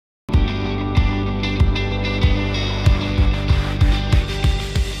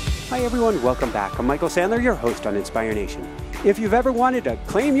Hi everyone, welcome back. I'm Michael Sandler, your host on Inspire Nation. If you've ever wanted to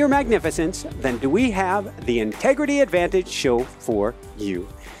claim your magnificence, then do we have the Integrity Advantage show for you.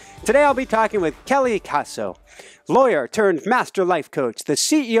 Today I'll be talking with Kelley Kosow, lawyer turned master life coach, the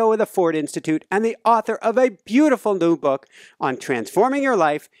CEO of the Ford Institute, and the author of a beautiful new book on transforming your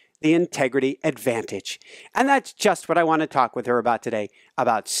life, the Integrity Advantage. And that's just what I want to talk with her about today,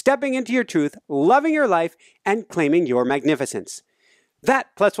 about stepping into your truth, loving your life, and claiming your magnificence.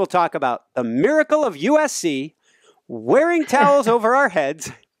 That, plus we'll talk about the miracle of USC, wearing towels over our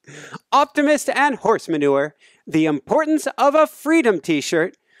heads, optimist and horse manure, the importance of a freedom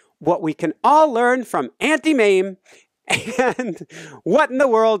t-shirt, what we can all learn from Auntie Mame, and what in the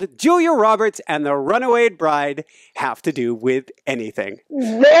world Julia Roberts and the Runaway Bride have to do with anything.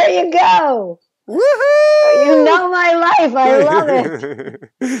 There you go. Woohoo! You know my life. I love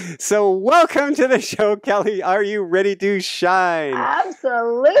it. So welcome to the show, Kelley. Are you ready to shine?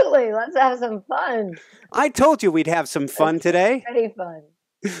 Absolutely. Let's have some fun. I told you we'd have some fun today. Pretty fun.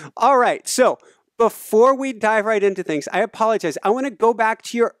 All right. So before we dive right into things, I apologize. I want to go back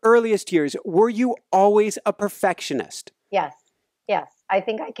to your earliest years. Were you always a perfectionist? Yes. Yes. I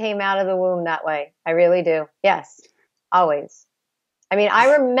think I came out of the womb that way. I really do. Yes. Always. I mean,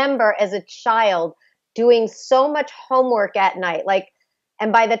 I remember as a child doing so much homework at night.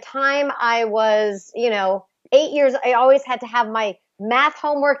 And by the time I was, 8 years, I always had to have my math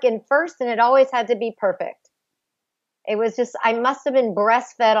homework in first, and it always had to be perfect. It was just, I must have been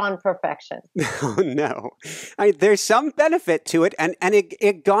breastfed on perfection. Oh, no. There's some benefit to it, and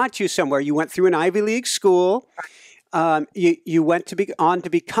it got you somewhere. You went through an Ivy League school. You went on to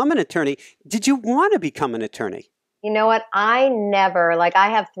become an attorney. Did you want to become an attorney? You know what? I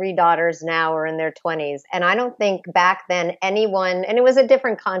have 3 daughters now, or in their 20s, and I don't think back then anyone, and it was a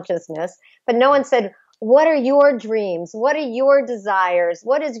different consciousness, but no one said, what are your dreams? What are your desires?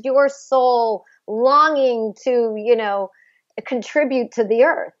 What is your soul longing to, contribute to the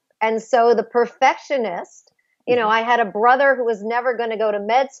earth? And so the perfectionist, I had a brother who was never going to go to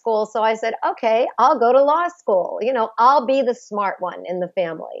med school. So I said, okay, I'll go to law school. I'll be the smart one in the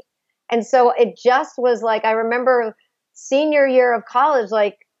family. And so it just was like, I remember senior year of college,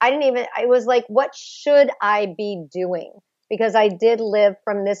 I was like, what should I be doing? Because I did live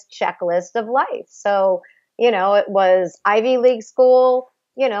from this checklist of life. So, it was Ivy League school,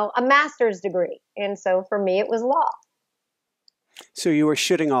 a master's degree. And so for me, it was law. So you were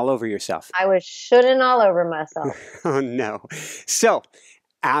shooting all over yourself. I was shooting all over myself. Oh, no. So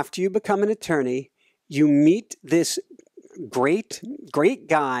after you become an attorney, you meet this great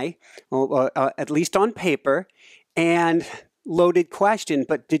guy, at least on paper, and loaded question.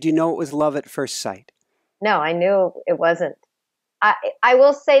 But did you know it was love at first sight? No, I knew it wasn't. I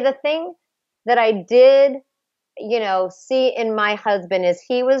will say the thing that I did, see in my husband is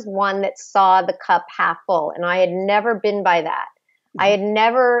he was one that saw the cup half full, and I had never been by that. I had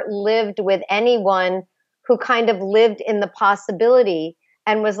never lived with anyone who kind of lived in the possibility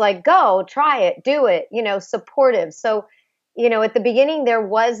and was like, go, try it, do it, supportive. So, at the beginning there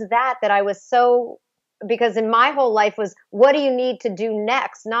was that I was so, because in my whole life was, what do you need to do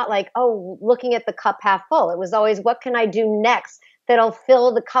next? Not like, oh, looking at the cup half full. It was always, what can I do next that'll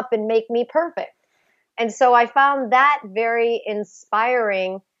fill the cup and make me perfect? And so I found that very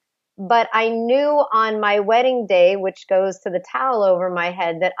inspiring. But I knew on my wedding day, which goes to the towel over my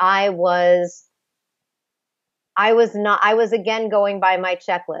head, that I was again going by my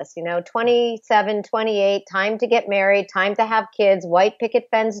checklist, 27, 28, time to get married, time to have kids, white picket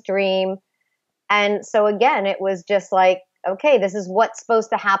fence dream. And so again, it was just like, okay, this is what's supposed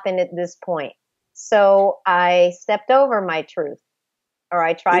to happen at this point. So I stepped over my truth, or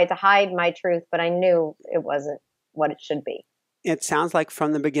I tried to hide my truth, but I knew it wasn't what it should be. It sounds like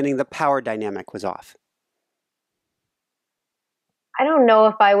from the beginning, the power dynamic was off. I don't know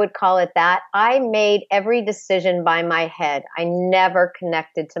if I would call it that. I made every decision by my head. I never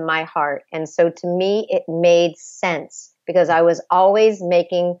connected to my heart. And so to me, it made sense because I was always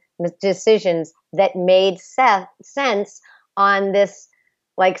making decisions that made sense on this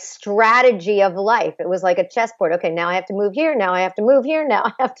strategy of life. It was like a chessboard. Okay, now I have to move here. Now I have to move here. Now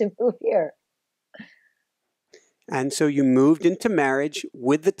I have to move here. And so you moved into marriage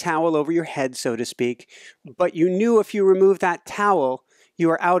with the towel over your head, so to speak, but you knew if you removed that towel, you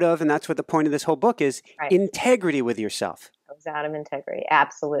were out of, and that's what the point of this whole book is, right, integrity with yourself. I was out of integrity,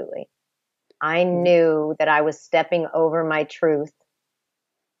 absolutely. I knew that I was stepping over my truth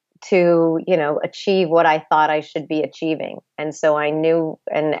to, achieve what I thought I should be achieving. And so I knew,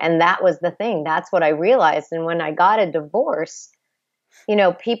 and that was the thing. That's what I realized. And when I got a divorce,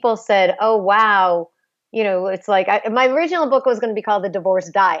 people said, oh, wow, it's like my original book was going to be called The Divorce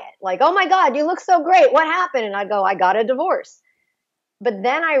Diet. Like, oh my God, you look so great. What happened? And I'd go, I got a divorce. But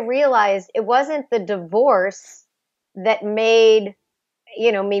then I realized it wasn't the divorce that made,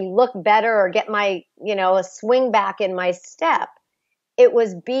 me look better or get my, a swing back in my step. It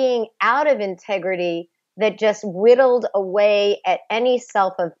was being out of integrity that just whittled away at any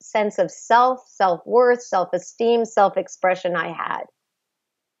sense of self, self-worth, self-esteem, self-expression I had.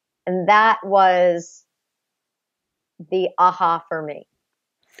 And that was the aha for me.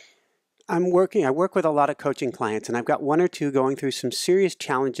 I work with a lot of coaching clients, and I've got one or two going through some serious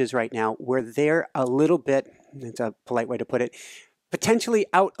challenges right now where they're a little bit, it's a polite way to put it, potentially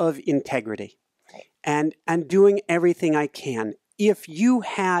out of integrity. Right. And doing everything I can. If you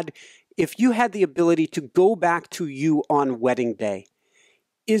had the ability to go back to you on wedding day,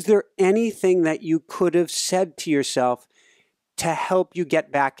 is there anything that you could have said to yourself to help you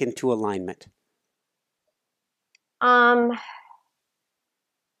get back into alignment?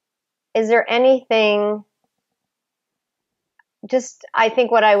 Is there anything, just, I think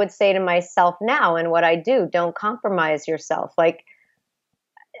what I would say to myself now and what I do, don't compromise yourself. Like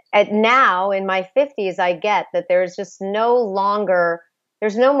now in my 50s, I get that there's just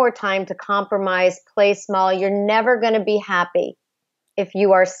there's no more time to compromise, play small. You're never going to be happy if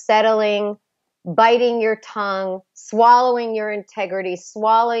you are settling, biting your tongue, swallowing your integrity,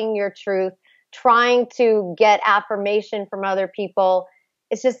 swallowing your truth, trying to get affirmation from other people.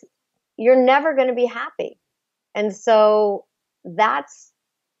 It's just, you're never going to be happy. And so that's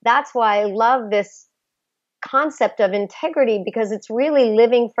why I love this concept of integrity, because it's really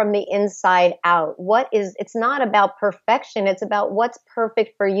living from the inside out. It's not about perfection. It's about what's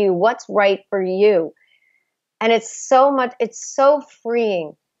perfect for you, what's right for you. And it's so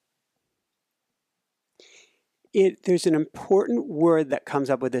freeing. There's an important word that comes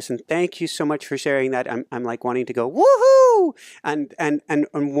up with this, and thank you so much for sharing that. I'm like wanting to go woohoo, and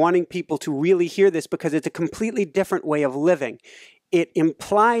wanting people to really hear this, because it's a completely different way of living. It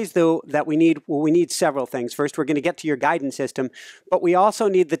implies, though, that we need several things. First, we're going to get to your guidance system, but we also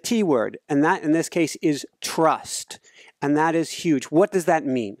need the T word, and that in this case is trust, and that is huge. What does that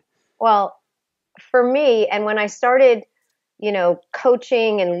mean? Well, for me, and when I started,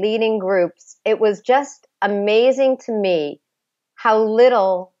 coaching and leading groups, it was just amazing to me how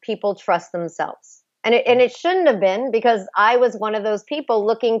little people trust themselves. And it shouldn't have been, because I was one of those people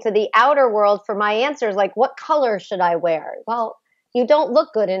looking to the outer world for my answers, like, what color should I wear? Well, you don't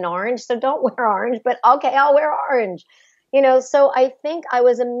look good in orange, so don't wear orange, but okay, I'll wear orange. So I think I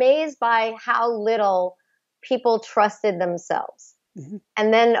was amazed by how little people trusted themselves. Mm-hmm.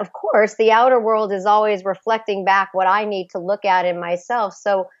 And then, of course, the outer world is always reflecting back what I need to look at in myself.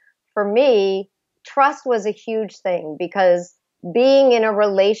 So for me, trust was a huge thing, because being in a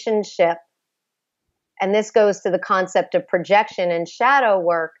relationship, and this goes to the concept of projection and shadow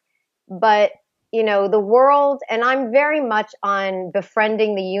work, but the world, and I'm very much on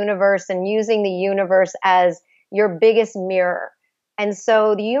befriending the universe and using the universe as your biggest mirror. And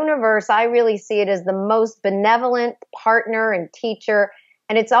so the universe, I really see it as the most benevolent partner and teacher.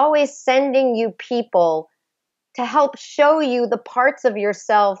 And it's always sending you people to help show you the parts of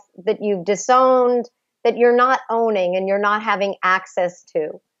yourself that you've disowned, that you're not owning and you're not having access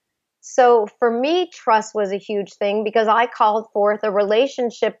to. So for me, trust was a huge thing, because I called forth a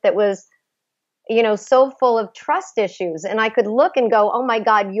relationship that was, so full of trust issues. And I could look and go, oh my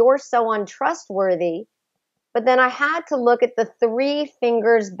God, you're so untrustworthy. But then I had to look at the 3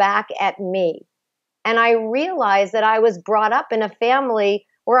 fingers back at me. And I realized that I was brought up in a family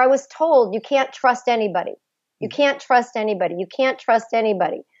where I was told, you can't trust anybody. You can't trust anybody. You can't trust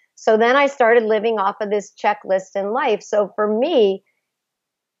anybody. So then I started living off of this checklist in life. So for me,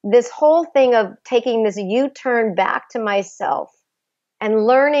 this whole thing of taking this U-turn back to myself and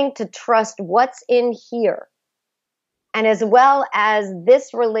learning to trust what's in here, and as well as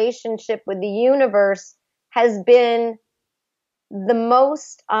this relationship with the universe, has been the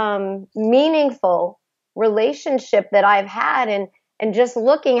most meaningful relationship that I've had. And just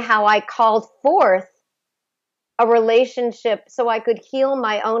looking how I called forth a relationship so I could heal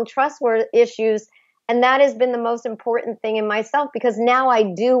my own trustworthy issues. And that has been the most important thing in myself, because now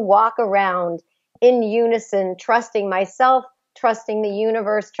I do walk around in unison, trusting myself, trusting the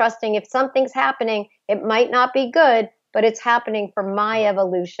universe, trusting if something's happening, it might not be good, but it's happening for my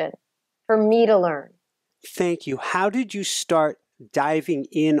evolution, for me to learn. Thank you. How did you start diving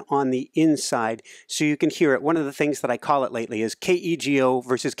in on the inside so you can hear it? One of the things that I call it lately is KEGO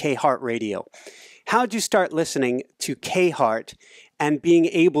versus K-Heart radio. How did you start listening to K-Heart and being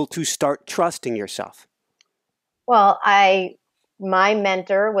able to start trusting yourself? Well, my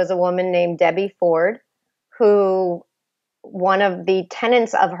mentor was a woman named Debbie Ford, who one of the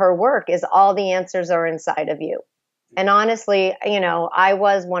tenets of her work is all the answers are inside of you. And honestly, I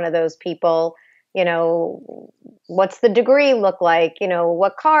was one of those people, what's the degree look like?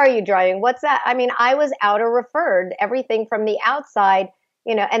 What car are you driving? What's that? I mean, I was outer referred, everything from the outside,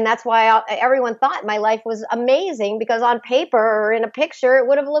 and that's why everyone thought my life was amazing, because on paper or in a picture, it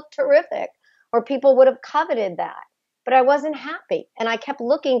would have looked terrific, or people would have coveted that. But I wasn't happy. And I kept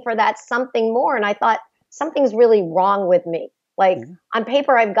looking for that something more. And I thought, something's really wrong with me. Like, on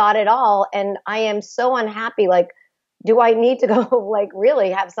paper, I've got it all, and I am so unhappy. Like, do I need to go, like,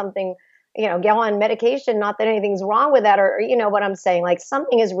 really have something, go on medication? Not that anything's wrong with that, or what I'm saying. Like,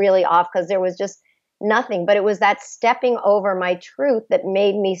 something is really off, because there was just nothing. But it was that stepping over my truth that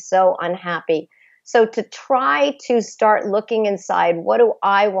made me so unhappy. So to try to start looking inside, what do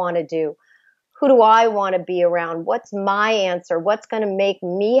I want to do? Who do I want to be around? What's my answer? What's going to make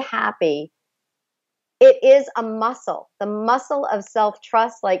me happy? It is a muscle. The muscle of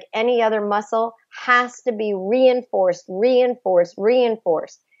self-trust, like any other muscle, has to be reinforced, reinforced,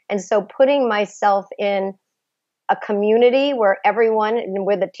 reinforced. And so putting myself in a community where everyone,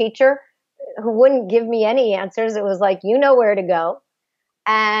 with a teacher who wouldn't give me any answers, it was like, you know where to go.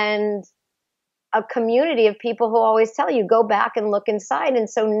 And a community of people who always tell you, go back and look inside. And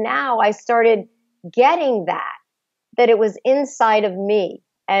so now I started getting that it was inside of me.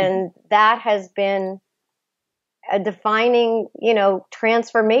 And that has been a defining,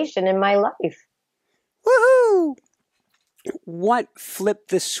 transformation in my life. Woohoo! What flipped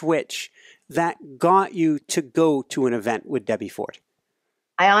the switch that got you to go to an event with Debbie Ford?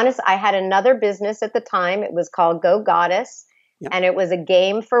 I had another business at the time. It was called Go Goddess. Yep. And it was a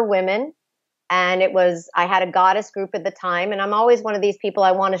game for women. And I had a goddess group at the time. And I'm always one of these people,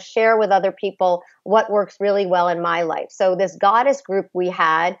 I want to share with other people what works really well in my life. So this goddess group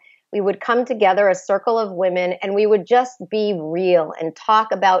we would come together, a circle of women, and we would just be real and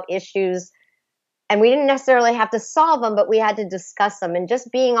talk about issues. And we didn't necessarily have to solve them, but we had to discuss them, and just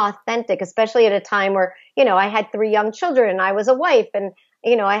being authentic, especially at a time where, I had 3 young children and I was a wife, and,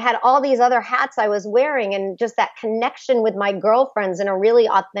 I had all these other hats I was wearing, and just that connection with my girlfriends in a really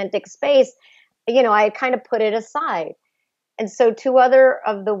authentic space, I kind of put it aside. And so 2 other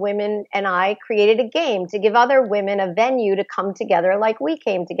of the women and I created a game to give other women a venue to come together like we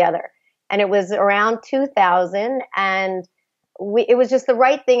came together. And it was around 2000, and it was just the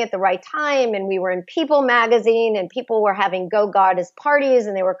right thing at the right time. And we were in People magazine, and people were having Go Goddess parties,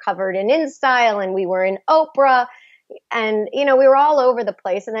 and they were covered in InStyle, and we were in Oprah. And, we were all over the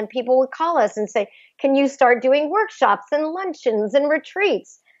place. And then people would call us and say, can you start doing workshops and luncheons and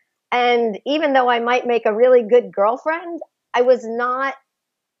retreats? And even though I might make a really good girlfriend, I was not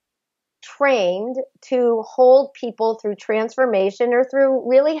trained to hold people through transformation or through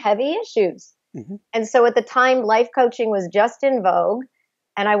really heavy issues. And so at the time, life coaching was just in vogue,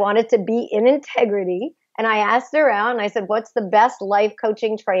 and I wanted to be in integrity. And I asked around, and I said, what's the best life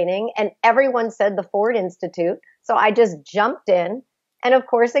coaching training? And everyone said the Ford Institute. So I just jumped in. And of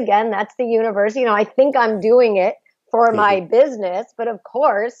course, again, that's the universe. I think I'm doing it for my business, but of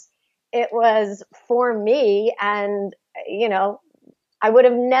course it was for me. And, I would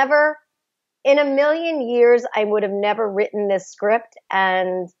have never, in a million years, I would have never written this script.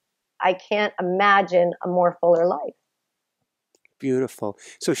 And I can't imagine a more fuller life. Beautiful.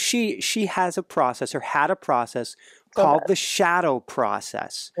 So she has a process, or had a process called the shadow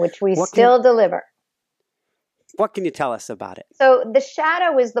process, which we still deliver. What can you tell us about it? So the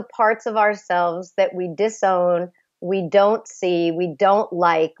shadow is the parts of ourselves that we disown, we don't see, we don't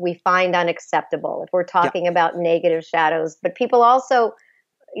like, we find unacceptable, if we're talking about negative shadows. But people also,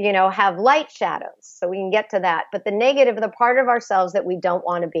 have light shadows, so we can get to that. But the negative, the part of ourselves that we don't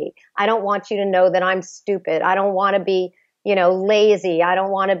want to be. I don't want you to know that I'm stupid. I don't want to be, lazy. I don't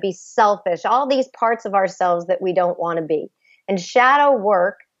want to be selfish. All these parts of ourselves that we don't want to be. And shadow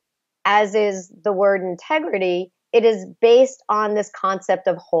work, as is the word integrity, it is based on this concept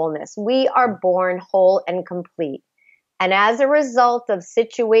of wholeness. We are born whole and complete. And as a result of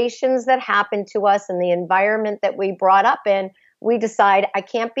situations that happen to us and the environment that we brought up in, we decide, I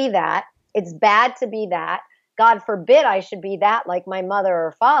can't be that. It's bad to be that. God forbid I should be that, like my mother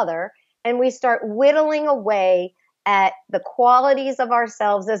or father. And we start whittling away at the qualities of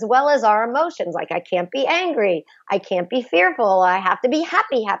ourselves as well as our emotions. Like, I can't be angry. I can't be fearful. I have to be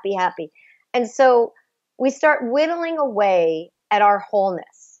happy, happy, happy. And so we start whittling away at our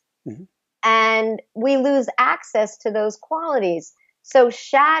wholeness. And we lose access to those qualities. So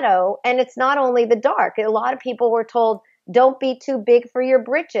shadow, and it's not only the dark. A lot of people were told, don't be too big for your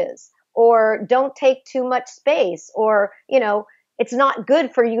britches, or don't take too much space, or, it's not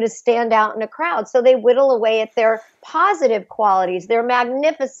good for you to stand out in a crowd. So they whittle away at their positive qualities, their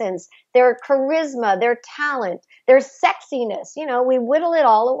magnificence, their charisma, their talent, their sexiness. You know, we whittle it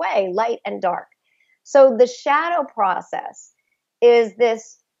all away, light and dark. So the shadow process is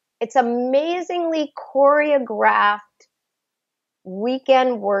this, it's amazingly choreographed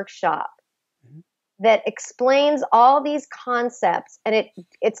weekend workshop that explains all these concepts. And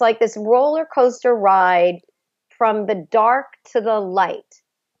it's like this roller coaster ride from the dark to the light.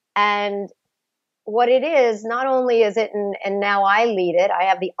 And what it is, not only is it, and now I lead it, I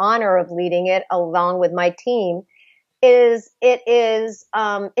have the honor of leading it along with my team, it's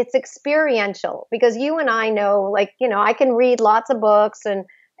experiential, because you and I know, like, you know, I can read lots of books and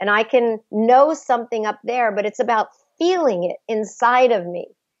I can know something up there, but it's about feeling it inside of me.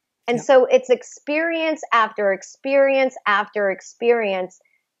 And so it's experience after experience after experience.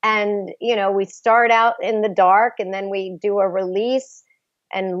 And, you know, we start out in the dark, and then we do a release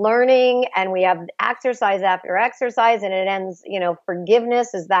and learning, and we have exercise after exercise, and it ends, you know,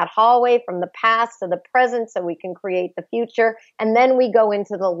 forgiveness is that hallway from the past to the present so we can create the future. And then we go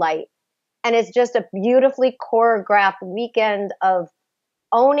into the light. And it's just a beautifully choreographed weekend of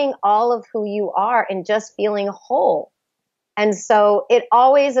owning all of who you are and just feeling whole. And so it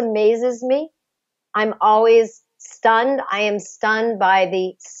always amazes me. I'm always stunned. I am stunned by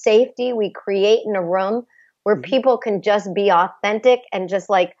the safety we create in a room where people can just be authentic and just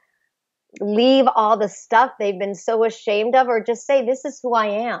like leave all the stuff they've been so ashamed of, or just say, this is who I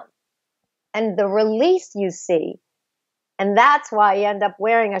am. And the release you see. And that's why you end up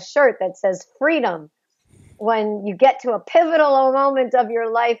wearing a shirt that says freedom. When you get to a pivotal moment of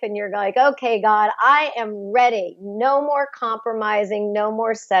your life and you're like, okay, God, I am ready. No more compromising, no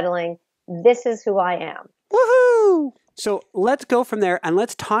more settling. This is who I am. Woohoo! So let's go from there, and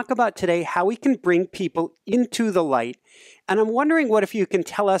let's talk about today how we can bring people into the light. And I'm wondering what if you can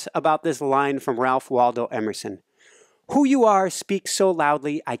tell us about this line from Ralph Waldo Emerson. Who you are speaks so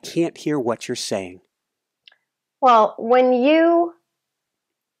loudly, I can't hear what you're saying. Well, when you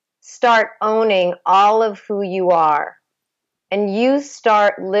start owning all of who you are, and you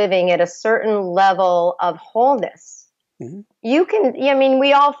start living at a certain level of wholeness, you can, I mean,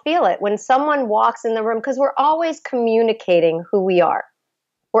 we all feel it when someone walks in the room, because we're always communicating who we are.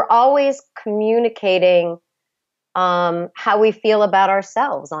 We're always communicating how we feel about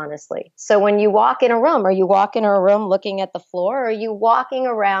ourselves, honestly. So when you walk in a room, are you walking in a room looking at the floor, or are you walking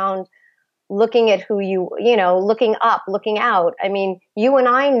around looking at who you know, looking up, looking out? I mean, you and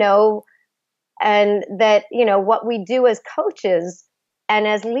I know, and that, you know, what we do as coaches and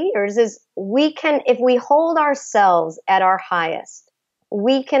as leaders is we can, if we hold ourselves at our highest,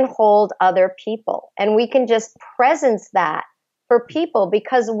 we can hold other people, and we can just presence that for people,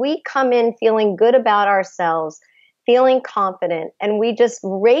 because we come in feeling good about ourselves, feeling confident, and we just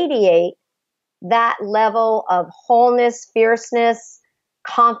radiate that level of wholeness, fierceness,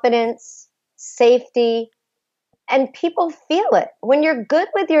 confidence, safety, and people feel it. When you're good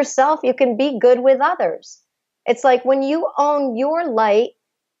with yourself, you can be good with others. It's like when you own your light,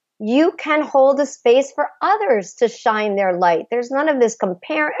 you can hold a space for others to shine their light. There's none of this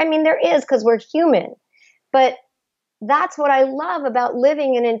compare. I mean, there is, because we're human. But that's what I love about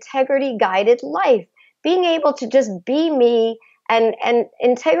living an integrity guided life. Being able to just be me. And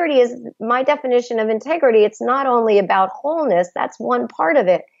integrity is my definition of integrity. It's not only about wholeness. That's one part of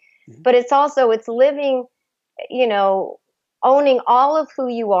it. But it's also, it's living, you know, owning all of who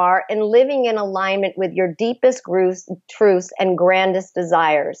you are and living in alignment with your deepest truths and grandest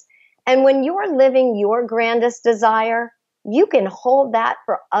desires. And when you're living your grandest desire, you can hold that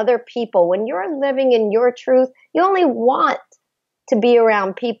for other people. When you're living in your truth, you only want to be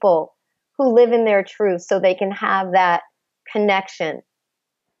around people who live in their truth so they can have that connection.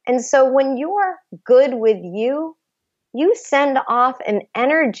 And so when you're good with you, you send off an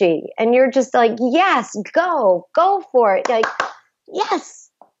energy, and you're just like, yes, go for it. Like, yes,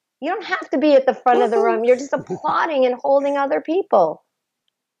 you don't have to be at the front of the room. You're just applauding and holding other people.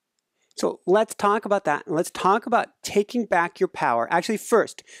 So let's talk about that. Let's talk about taking back your power. Actually,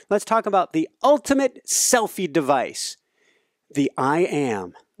 first, let's talk about the ultimate selfie device, the I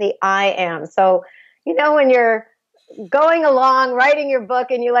am. The I am. So, you know, when you're going along, writing your book,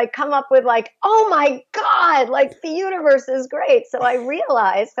 and you like come up with like, oh my God, like the universe is great. So I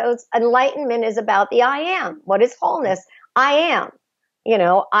realized, so enlightenment is about the I am. What is wholeness? I am. You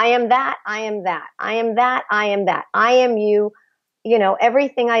know, I am that, I am that, I am that, I am that, I am you. You know,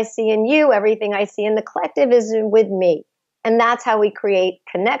 everything I see in you, everything I see in the collective is with me. And that's how we create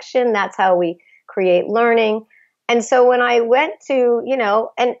connection. That's how we create learning. And so when I went to, you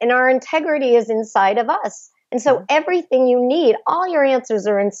know, and our integrity is inside of us. And so everything you need, all your answers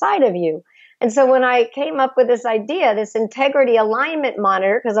are inside of you. And so when I came up with this idea, this integrity alignment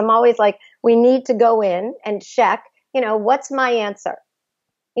monitor, because I'm always like, we need to go in and check, what's my answer?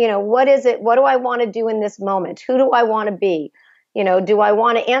 What is it? What do I want to do in this moment? Who do I want to be? Do I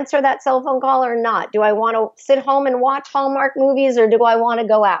want to answer that cell phone call or not? Do I want to sit home and watch Hallmark movies, or do I want to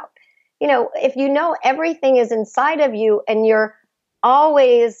go out? If everything is inside of you and you're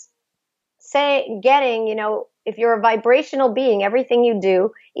always getting, if you're a vibrational being, everything you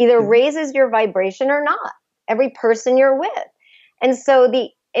do either raises your vibration or not, every person you're with. And so the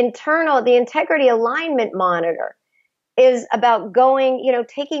integrity alignment monitor is about going,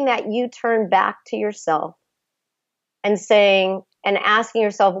 taking that U-turn back to yourself and saying and asking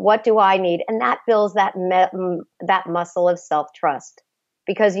yourself, what do I need? And that builds that muscle of self-trust,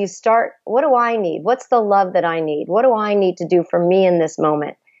 because you start, what do I need? What's the love that I need? What do I need to do for me in this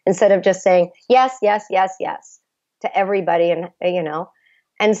moment? Instead of just saying yes, yes, yes, yes to everybody.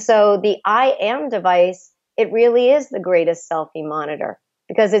 And so the I am device, it really is the greatest selfie monitor,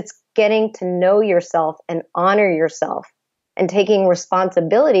 because it's getting to know yourself and honor yourself and taking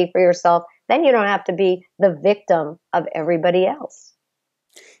responsibility for yourself. Then you don't have to be the victim of everybody else.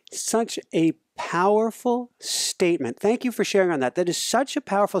 Such a powerful statement. Thank you for sharing on that. That is such a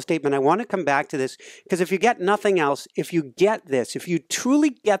powerful statement. I want to come back to this, because if you get nothing else, if you get this, if you truly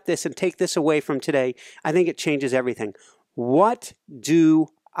get this and take this away from today, I think it changes everything. What do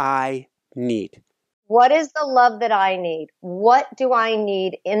I need? What is the love that I need? What do I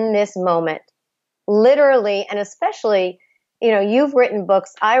need in this moment? Literally, and especially, you've written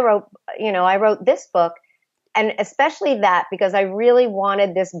books. I wrote this book, and especially that, because I really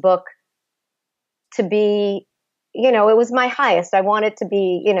wanted this book to be, it was my highest. I wanted to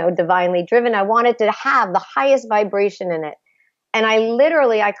be, divinely driven. I wanted to have the highest vibration in it. And I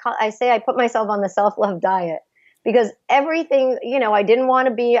literally, I put myself on the self-love diet, because everything, I didn't want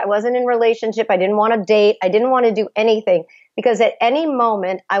to be, I wasn't in a relationship. I didn't want to date. I didn't want to do anything, because at any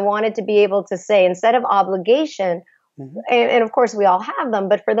moment I wanted to be able to say, instead of obligation, and of course we all have them,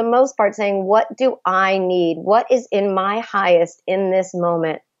 but for the most part saying, what do I need? What is in my highest in this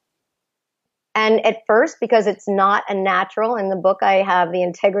moment? And at first, because it's not a natural, in the book I have the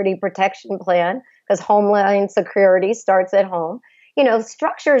integrity protection plan, because homeland security starts at home,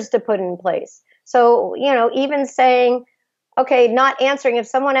 structures to put in place. So, even saying, okay, not answering, if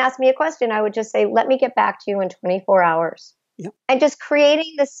someone asked me a question, I would just say, let me get back to you in 24 hours. Yep. And just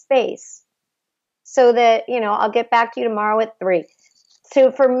creating the space so that, I'll get back to you tomorrow at 3.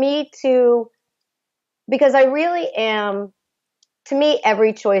 So for me because I really am, to me,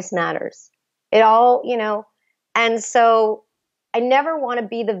 every choice matters. It all, and so I never want to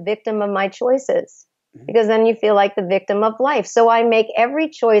be the victim of my choices, because then you feel like the victim of life. So I make every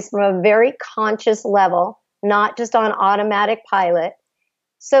choice from a very conscious level, not just on automatic pilot,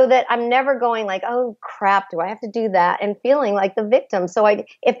 so that I'm never going like, oh crap, do I have to do that? And feeling like the victim. So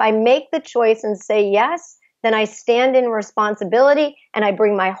if I make the choice and say yes, then I stand in responsibility and I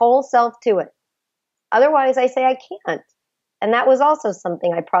bring my whole self to it. Otherwise I say I can't. And that was also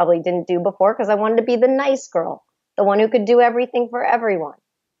something I probably didn't do before, because I wanted to be the nice girl, the one who could do everything for everyone.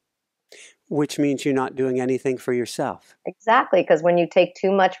 Which means you're not doing anything for yourself. Exactly, because when you take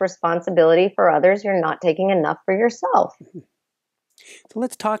too much responsibility for others, you're not taking enough for yourself. So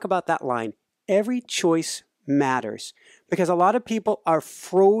let's talk about that line. Every choice matters, because a lot of people are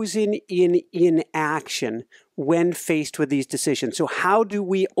frozen in inaction when faced with these decisions. So how do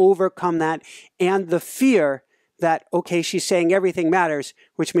we overcome that and the fear that, okay, she's saying everything matters,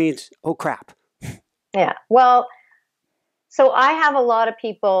 which means, oh crap. Yeah, well, so I have a lot of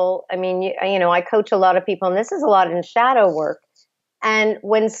people, I coach a lot of people, and this is a lot in shadow work. And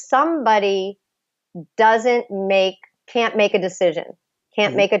when somebody can't make a decision,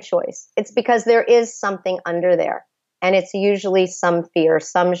 can't make a choice, it's because there is something under there. And it's usually some fear,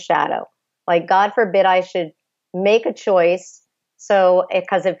 some shadow. Like, God forbid I should make a choice. So,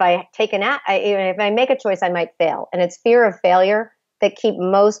 because if I make a choice, I might fail. And it's fear of failure that keep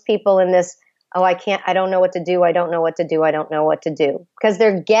most people in this, oh, I don't know what to do. I don't know what to do. I don't know what to do. Because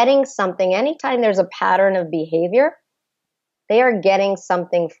they're getting something. Anytime there's a pattern of behavior, they are getting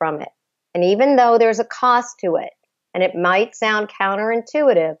something from it. And even though there's a cost to it, and it might sound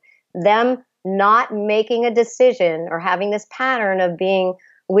counterintuitive, them not making a decision or having this pattern of being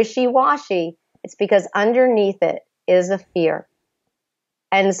wishy-washy, it's because underneath it is a fear.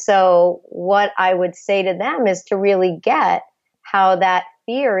 And so what I would say to them is to really get how that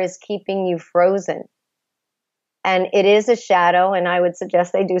fear is keeping you frozen. And it is a shadow, and I would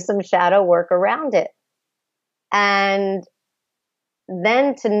suggest they do some shadow work around it. And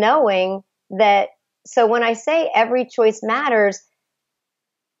then to knowing that So when I say every choice matters,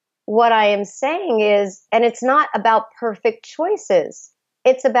 what I am saying is, and it's not about perfect choices.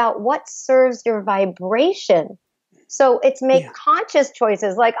 It's about what serves your vibration. So it's make conscious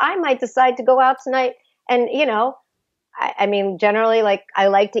choices. Like I might decide to go out tonight and, I mean, generally, like I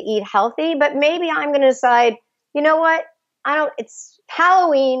like to eat healthy, but maybe I'm going to decide, you know what? It's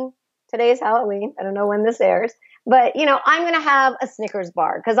Halloween. Today's Halloween. I don't know when this airs, but I'm going to have a Snickers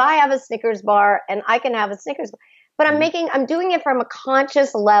bar because I have a Snickers bar and I can have a Snickers bar. But I'm doing it from a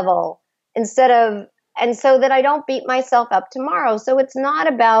conscious level and so that I don't beat myself up tomorrow. So it's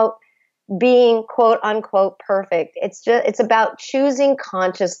not about being quote unquote perfect. It's about choosing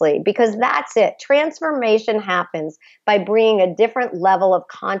consciously, because that's it. Transformation happens by bringing a different level of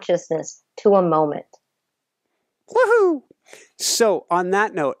consciousness to a moment. Woohoo! So on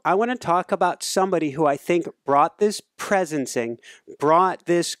that note, I want to talk about somebody who I think brought this presencing, brought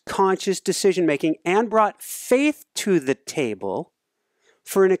this conscious decision making, and brought faith to the table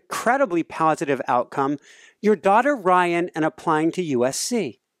for an incredibly positive outcome. Your daughter Ryan and applying to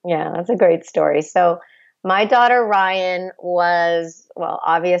USC. Yeah, that's a great story. So my daughter Ryan was,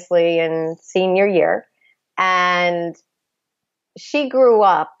 obviously in senior year, and she grew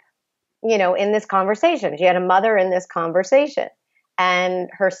up, in this conversation. She had a mother in this conversation, and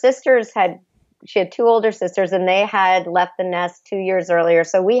she had two older sisters, and they had left the nest 2 years earlier.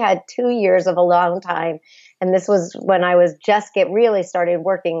 So we had 2 years of a long time. And this was when I was really started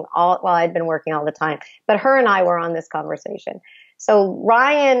working I'd been working all the time, but her and I were on this conversation. So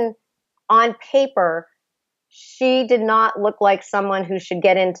Ryan, on paper, she did not look like someone who should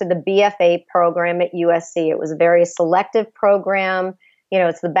get into the BFA program at USC. It was a very selective program.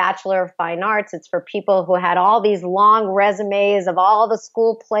 It's the Bachelor of Fine Arts. It's for people who had all these long resumes of all the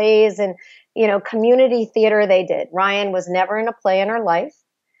school plays and, community theater they did. Ryan was never in a play in her life.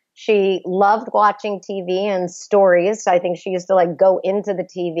 She loved watching TV and stories. I think she used to go into the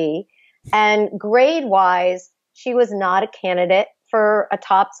TV. And grade-wise, she was not a candidate for a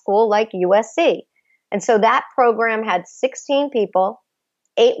top school like USC. And so that program had 16 people,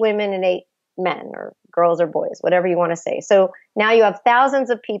 8 women and 8 men, or girls or boys, whatever you want to say. So now you have thousands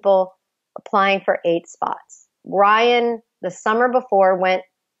of people applying for 8 spots. Ryan, the summer before, went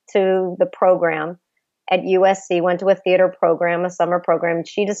to the program at USC, went to a theater program, a summer program, and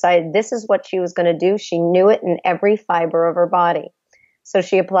she decided this is what she was going to do. She knew it in every fiber of her body. So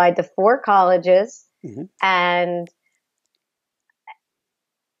she applied to 4 colleges, and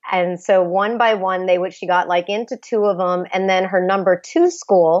so one by one, she got into 2 of them, and then her number 2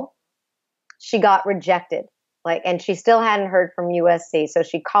 school, she got rejected. And she still hadn't heard from USC. So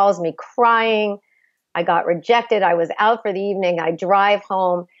she calls me crying. I got rejected. I was out for the evening. I drive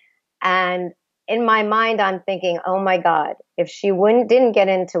home, and in my mind, I'm thinking, oh my God, if she didn't get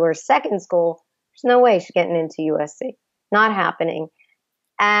into her second school, there's no way she's getting into USC. Not happening.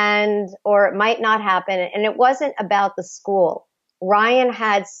 Or it might not happen. And it wasn't about the school. Ryan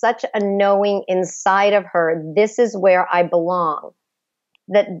had such a knowing inside of her, this is where I belong.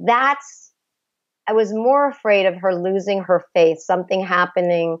 I was more afraid of her losing her faith, something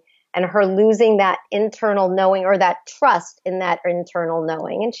happening, and her losing that internal knowing, or that trust in that internal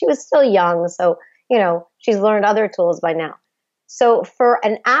knowing. And she was still young, so, she's learned other tools by now. So for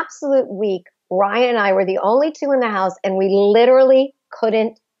an absolute week, Ryan and I were the only 2 in the house, and we literally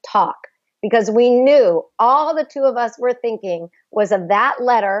couldn't talk because we knew all the 2 of us were thinking was of that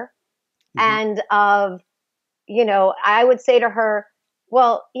letter and of, I would say to her,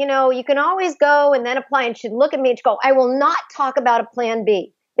 well, you can always go and then apply. And she'd look at me and she'd go, I will not talk about a plan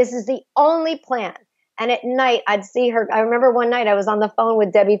B. This is the only plan. And at night, I'd see her. I remember one night I was on the phone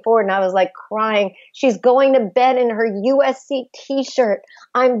with Debbie Ford and I was crying. She's going to bed in her USC t-shirt.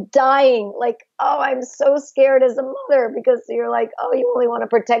 I'm dying. Oh, I'm so scared as a mother, because you're you only want to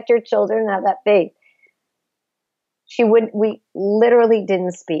protect your children and have that faith. We literally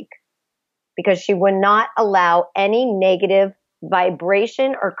didn't speak because she would not allow any negative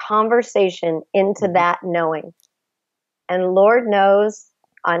vibration or conversation into that knowing. And Lord knows,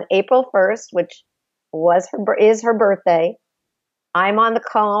 on April 1st, which is her birthday, I'm on the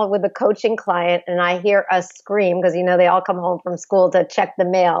call with a coaching client and I hear a scream because, they all come home from school to check the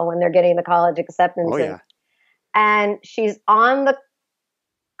mail when they're getting the college acceptance. Oh, yeah. And she's on the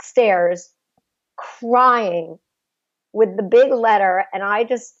stairs crying with the big letter. And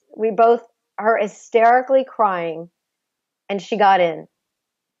we both are hysterically crying. And she got in.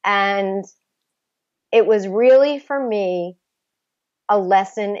 And it was really, for me, a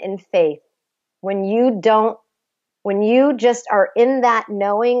lesson in faith. When you just are in that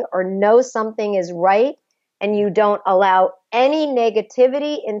knowing or know something is right, and you don't allow any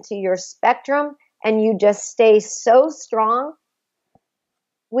negativity into your spectrum, and you just stay so strong,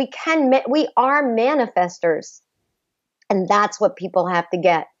 we are manifestors. And that's what people have to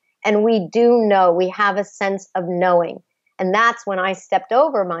get. And we do know, we have a sense of knowing. And that's when I stepped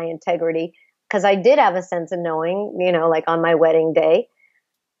over my integrity, because I did have a sense of knowing, like on my wedding day.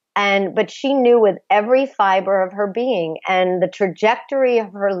 But she knew with every fiber of her being, and the trajectory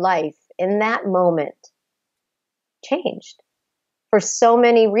of her life in that moment changed for so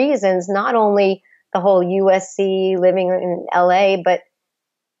many reasons, not only the whole USC, living in LA, but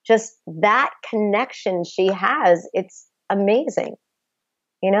just that connection she has. It's amazing.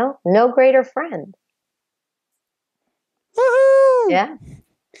 No greater friend. Woohoo! Yeah.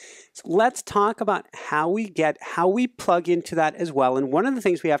 So let's talk about how we plug into that as well. And one of the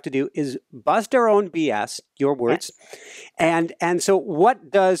things we have to do is bust our own BS, your words. Yes. And so what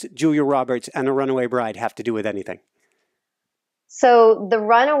does Julia Roberts and A Runaway Bride have to do with anything? So The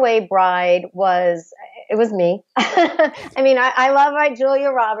Runaway Bride was me. I mean, I love my Julia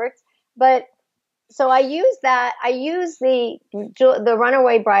Roberts, but so I use the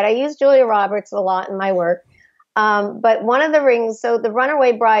Runaway Bride. I use Julia Roberts a lot in my work. But one of the rings, so The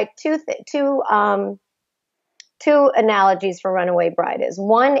Runaway Bride, two analogies for Runaway Bride is,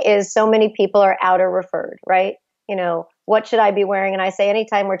 one is so many people are outer referred, right? What should I be wearing? And I say,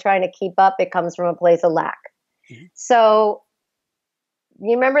 anytime we're trying to keep up, it comes from a place of lack. Mm-hmm. So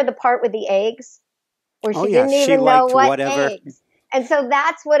you remember the part with the eggs where she didn't even know what eggs. And so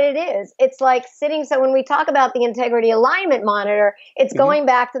that's what it is. It's like sitting. So when we talk about the integrity alignment monitor, it's going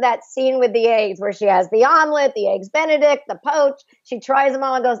back to that scene with the eggs where she has the omelet, the eggs Benedict, the poached. She tries them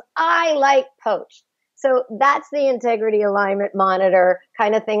all and goes, I like poached. So that's the integrity alignment monitor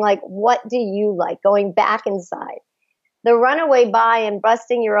kind of thing. Like, what do you like? Going back inside. The runaway by and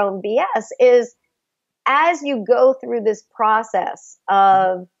busting your own BS is, as you go through this process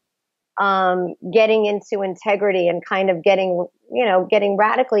of getting into integrity and kind of getting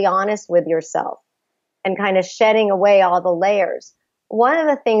radically honest with yourself and kind of shedding away all the layers. One of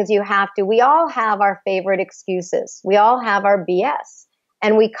the things we all have our favorite excuses. We all have our BS,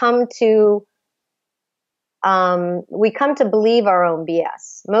 and we come to believe our own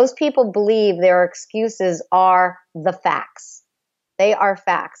BS. Most people believe their excuses are the facts. They are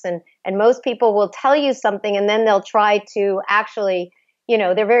facts. And most people will tell you something, and then they'll try to actually,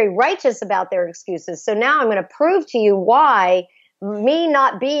 they're very righteous about their excuses. So now I'm going to prove to you why me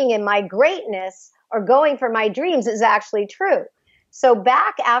not being in my greatness or going for my dreams is actually true. So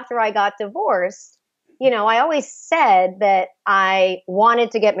back after I got divorced, I always said that I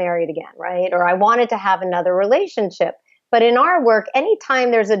wanted to get married again, right? Or I wanted to have another relationship. But in our work,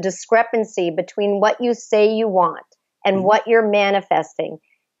 anytime there's a discrepancy between what you say you want and what you're manifesting,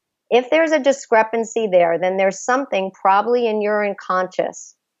 if there's a discrepancy there, then there's something probably in your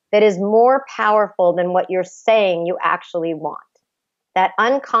unconscious that is more powerful than what you're saying you actually want. That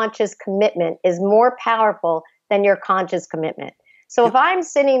unconscious commitment is more powerful than your conscious commitment. So if I'm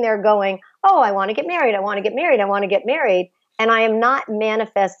sitting there going, oh, I want to get married, I want to get married, I want to get married, and I am not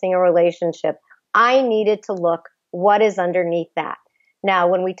manifesting a relationship, I needed to look what is underneath that. Now,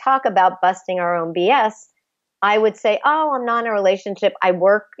 when we talk about busting our own BS, I would say, oh, I'm not in a relationship. I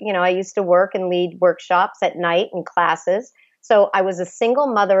work, I used to work and lead workshops at night and classes. So I was a single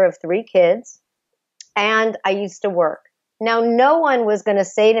mother of 3 kids, and I used to work. Now, no one was going to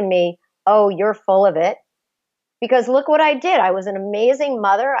say to me, oh, you're full of it. Because look what I did. I was an amazing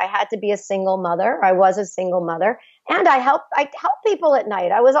mother. I had to be a single mother. I was a single mother. And I helped people at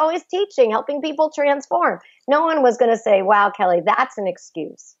night. I was always teaching, helping people transform. No one was going to say, wow, Kelley, that's an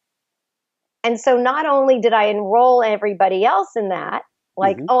excuse. And so not only did I enroll everybody else in that,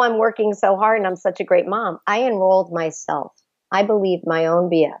 like, oh, I'm working so hard and I'm such a great mom, I enrolled myself. I believed my own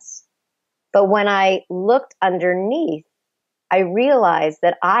BS. But when I looked underneath, I realized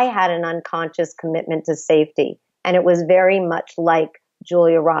that I had an unconscious commitment to safety. And it was very much like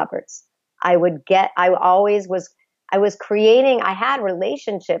Julia Roberts. I had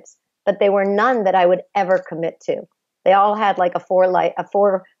relationships, but they were none that I would ever commit to. They all had like a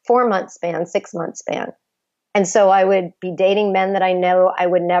 4-month span, 6-month span. And so I would be dating men that I know I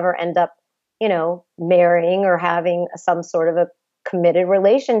would never end up, marrying or having some sort of a committed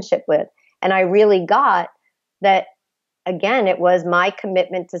relationship with. And I really got that, again, it was my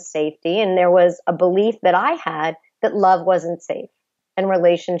commitment to safety. And there was a belief that I had that love wasn't safe and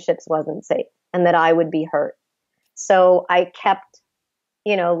relationships wasn't safe and that I would be hurt. So I kept,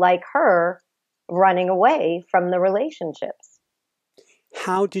 like her, running away from the relationships.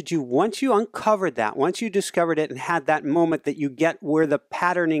 How did you, once you uncovered that, once you discovered it and had that moment that you get where the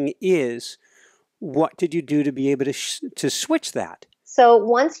patterning is, what did you do to be able to switch that? So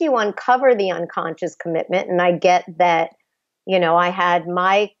once you uncover the unconscious commitment, and I get that, I had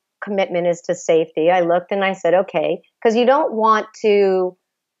my commitment is to safety. I looked and I said, okay, because you don't want to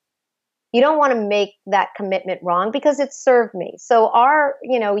make that commitment wrong because it served me. So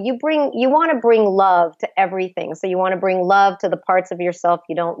you want to bring love to everything. So you want to bring love to the parts of yourself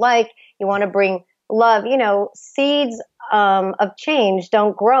you don't like. You want to bring love, seeds of change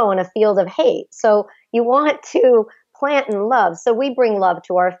don't grow in a field of hate. So you want to plant in love. So we bring love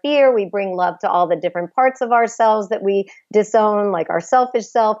to our fear. We bring love to all the different parts of ourselves that we disown, like our selfish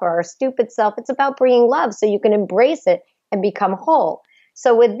self or our stupid self. It's about bringing love so you can embrace it and become whole.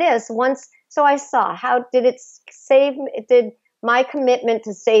 So with this, so I saw, how did it save me? Did my commitment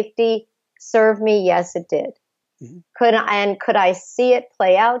to safety serve me? Yes, it did. Mm-hmm. Could I see it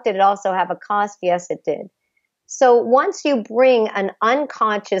play out? Did it also have a cost? Yes, it did. So once you bring an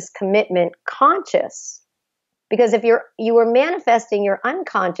unconscious commitment conscious, because if you were manifesting your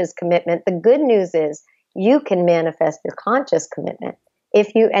unconscious commitment, the good news is you can manifest your conscious commitment.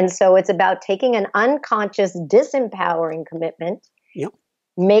 And so it's about taking an unconscious, disempowering commitment, yep,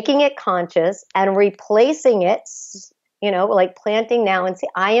 making it conscious and replacing it, like planting now and say,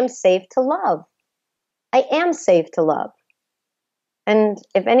 I am safe to love. I am safe to love. And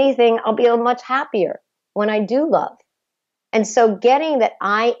if anything, I'll be much happier when I do love. And so getting that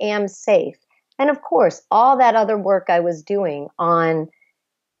I am safe. And of course, all that other work I was doing on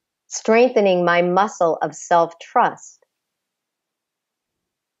strengthening my muscle of self-trust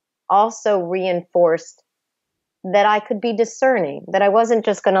also reinforced that I could be discerning, that I wasn't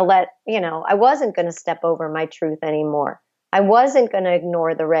just going to I wasn't going to step over my truth anymore. I wasn't going to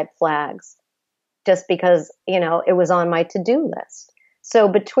ignore the red flags just because, it was on my to-do list. So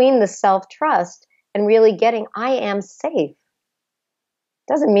between the self-trust and really getting, I am safe,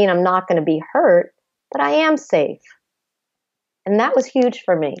 doesn't mean I'm not going to be hurt, but I am safe. And that was huge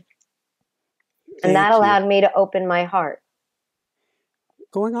for me. And that allowed me to open my heart.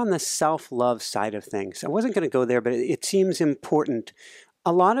 Going on the self-love side of things, I wasn't going to go there, but it seems important.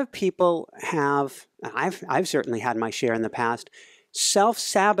 A lot of people have, I've certainly had my share in the past,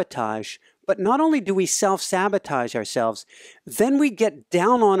 self-sabotage. But not only do we self-sabotage ourselves, then we get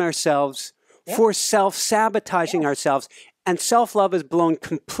down on ourselves for self-sabotaging ourselves. And self-love is blown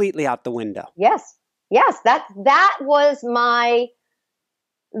completely out the window. Yes. That was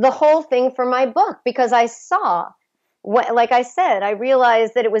the whole thing for my book, because I saw, like I said, I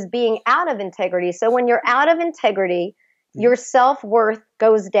realized that it was being out of integrity. So when you're out of integrity, your self-worth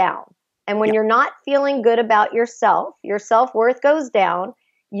goes down. And when you're not feeling good about yourself, your self-worth goes down.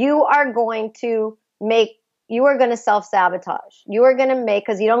 You are going to self-sabotage. You are going to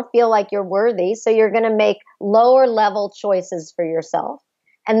because you don't feel like you're worthy. So you're going to make lower level choices for yourself.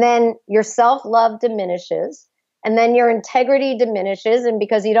 And then your self-love diminishes. And then your integrity diminishes. And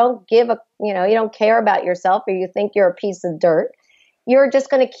because you don't you don't care about yourself, or you think you're a piece of dirt, you're just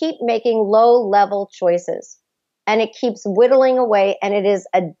going to keep making low level choices. And it keeps whittling away. And it is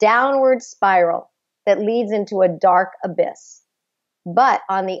a downward spiral that leads into a dark abyss. But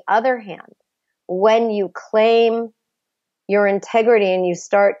on the other hand, when you claim your integrity and you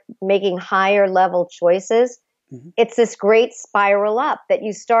start making higher level choices, it's this great spiral up that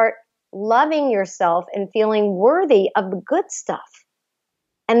you start loving yourself and feeling worthy of the good stuff.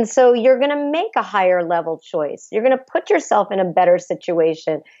 And so you're going to make a higher level choice. You're going to put yourself in a better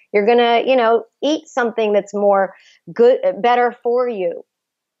situation. You're going to, eat something that's more good, better for you.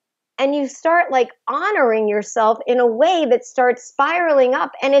 And you start honoring yourself in a way that starts spiraling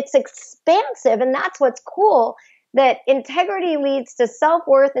up, and it's expansive. And that's what's cool, that integrity leads to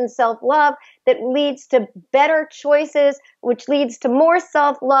self-worth and self-love, that leads to better choices, which leads to more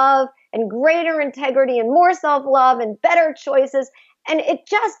self-love and greater integrity and more self-love and better choices. And it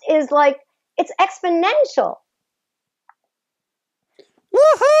just is it's exponential.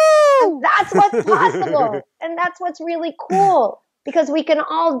 Woohoo! And that's what's possible. And that's what's really cool. Because we can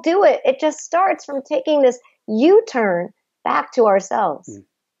all do it. It just starts from taking this U-turn back to ourselves.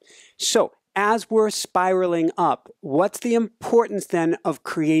 So as we're spiraling up, what's the importance then of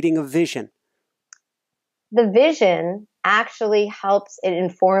creating a vision? The vision actually helps. It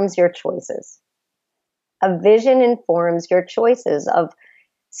informs your choices. A vision informs your choices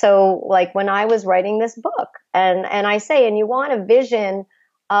so like when I was writing this book, and I say, and you want a vision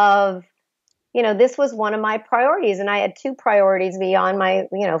of, this was one of my priorities, and I had two priorities beyond my,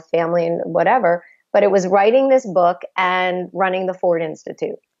 family and whatever, but it was writing this book and running the Ford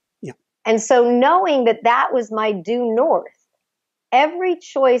Institute. Yeah. And so knowing that was my due north, every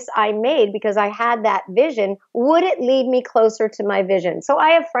choice I made, because I had that vision, would it lead me closer to my vision? So I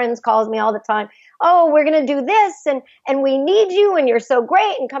have friends calls me all the time. Oh, we're going to do this, and we need you, and you're so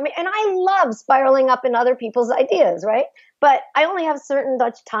great, and coming. And I love spiraling up in other people's ideas, right? But I only have certain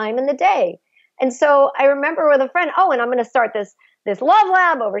much time in the day. And so I remember with a friend, oh, and I'm going to start this love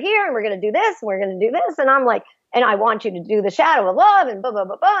lab over here, and we're going to do this, and we're going to do this. And I'm like, and I want you to do the shadow of love, and blah, blah,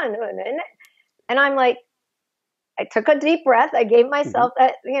 blah, blah. And I'm like, I took a deep breath. I gave myself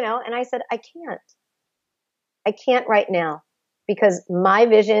that, and I said, I can't right now, because my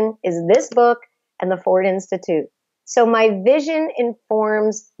vision is this book and the Ford Institute. So my vision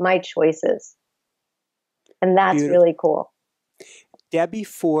informs my choices. And that's Beautiful. really cool. Debbie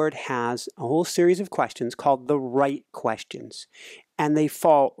Ford has a whole series of questions called the right questions, and they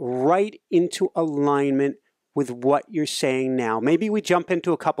fall right into alignment with what you're saying now. Maybe we jump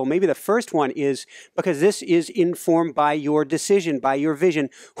into a couple. Maybe the first one is, because this is informed by your decision, by your vision.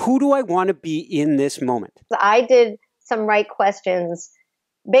 Who do I want to be in this moment? I did some right questions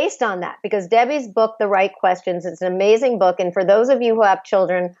based on that, because Debbie's book, The Right Questions, it's an amazing book. And for those of you who have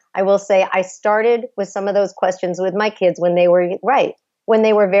children, I will say I started with some of those questions with my kids when they were when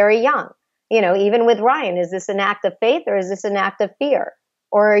they were very young. Even with Ryan, is this an act of faith or is this an act of fear?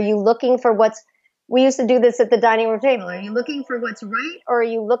 Or are you looking for we used to do this at the dining room table. Are you looking for what's right, or are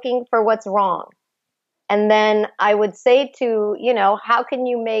you looking for what's wrong? And then I would say to, how can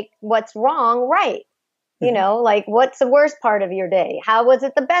you make what's wrong right? Like, what's the worst part of your day? How was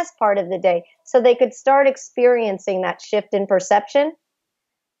it the best part of the day? So they could start experiencing that shift in perception.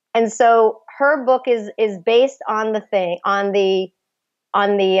 And so her book is based on the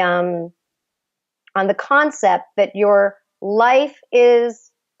concept that your life is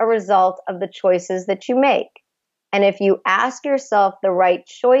a result of the choices that you make. And if you ask yourself the right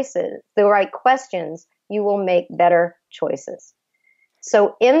choices, the right questions, you will make better choices.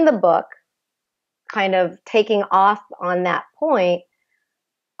 So in the book, kind of taking off on that point,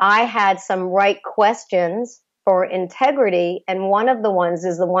 I had some right questions for integrity. And one of the ones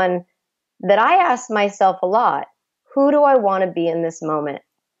is the one that I ask myself a lot. Who do I want to be in this moment?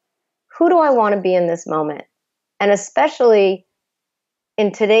 Who do I want to be in this moment? And especially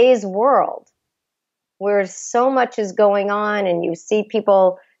in today's world, where so much is going on, and you see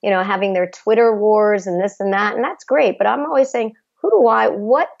people, having their Twitter wars and this and that, and that's great. But I'm always saying,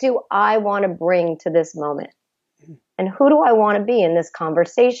 what do I want to bring to this moment? And who do I want to be in this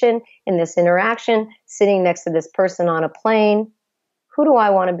conversation, in this interaction, sitting next to this person on a plane? Who do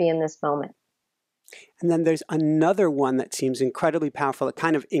I want to be in this moment? And then there's another one that seems incredibly powerful. It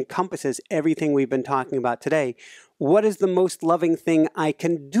kind of encompasses everything we've been talking about today. What is the most loving thing I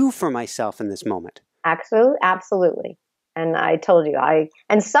can do for myself in this moment? Absolutely. And I told you,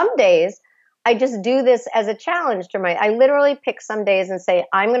 and some days I just do this as a challenge to I literally pick some days and say,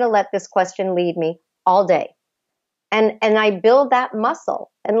 I'm going to let this question lead me all day. And I build that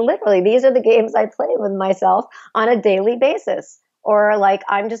muscle. And literally, these are the games I play with myself on a daily basis. Or like,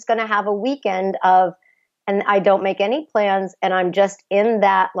 I'm just going to have a weekend and I don't make any plans, and I'm just in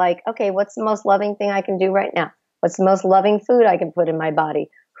that, like, okay, what's the most loving thing I can do right now? What's the most loving food I can put in my body?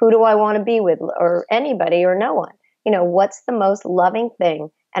 Who do I want to be with, or anybody, or no one? What's the most loving thing?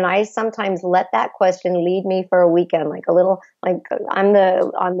 And I sometimes let that question lead me for a weekend, like a little, like I'm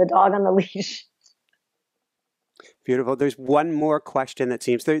the dog on the leash. Beautiful. There's one more question that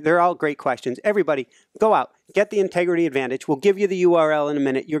seems, they're all great questions. Everybody, go out, get the Integrity Advantage. We'll give you the URL in a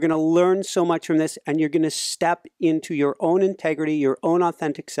minute. You're going to learn so much from this, and you're going to step into your own integrity, your own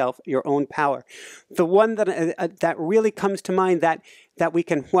authentic self, your own power. The one that really comes to mind that we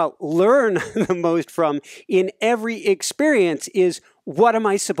can, learn the most from in every experience is, what am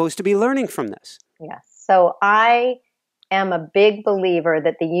I supposed to be learning from this? Yes. So I am a big believer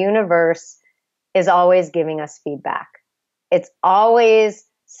that the universe is always giving us feedback. It's always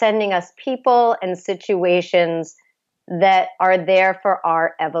sending us people and situations that are there for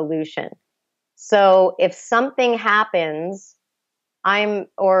our evolution. So if something happens, whether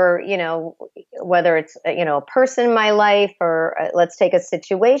it's, a person in my life, or let's take a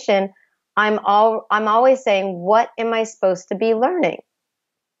situation, I'm always saying, what am I supposed to be learning?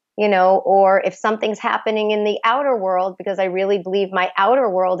 Or if something's happening in the outer world, because I really believe my outer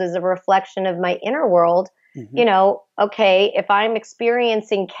world is a reflection of my inner world, okay, if I'm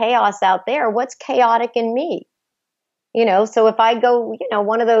experiencing chaos out there, what's chaotic in me? So if I go,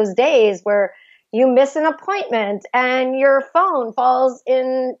 one of those days where you miss an appointment and your phone falls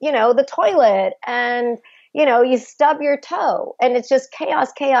in, the toilet, and, you stub your toe, and it's just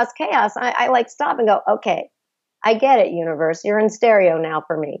chaos, chaos, chaos. I like stop and go, okay, I get it, universe. You're in stereo now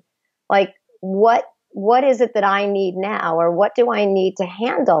for me. Like, what what is it that I need now? Or what do I need to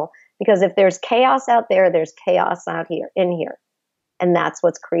handle? Because if there's chaos out there, there's chaos out here, in here. And that's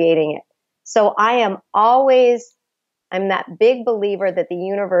what's creating it. So I'm that big believer that the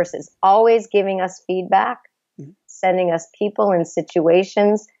universe is always giving us feedback, sending us people and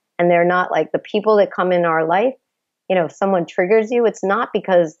situations. And they're not like the people that come in our life. You know, if someone triggers you, it's not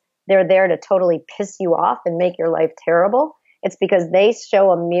because they're there to totally piss you off and make your life terrible. It's because they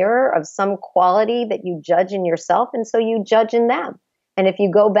show a mirror of some quality that you judge in yourself. And so you judge in them. And if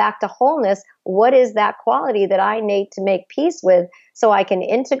you go back to wholeness, what is that quality that I need to make peace with so I can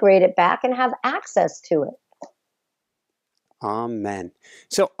integrate it back and have access to it? Amen.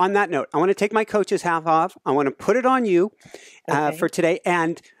 So on that note, I want to take my coach's hat off. I want to put it on you for today.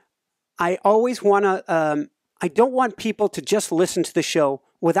 And I always want to, I don't want people to just listen to the show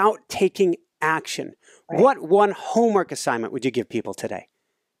without taking action. Right. What one homework assignment would you give people today?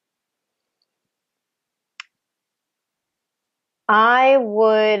 I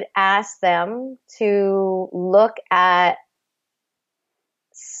would ask them to look at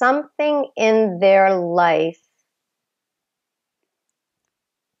something in their life,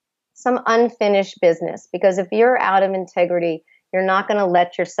 some unfinished business. Because if you're out of integrity, you're not going to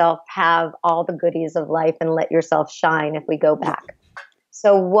let yourself have all the goodies of life and let yourself shine if we go back.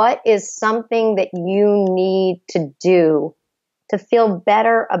 So what is something that you need to do to feel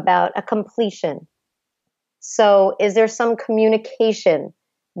better about a completion? So is there some communication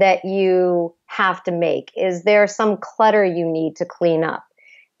that you have to make? Is there some clutter you need to clean up?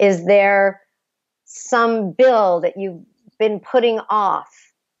 Is there some bill that you've been putting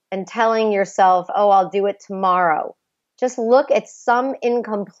off and telling yourself, oh, I'll do it tomorrow? Just look at some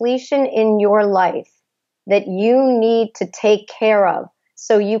incompletion in your life that you need to take care of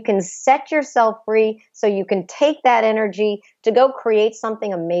so you can set yourself free, so you can take that energy to go create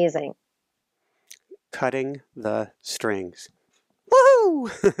something amazing. Cutting the strings.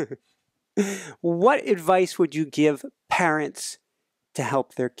 Woohoo! What advice would you give parents to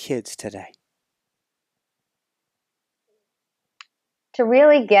help their kids today? To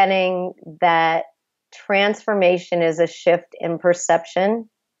really getting that transformation is a shift in perception,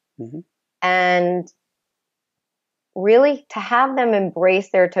 and really to have them embrace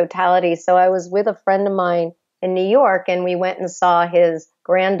their totality. So I was with a friend of mine in New York, and we went and saw his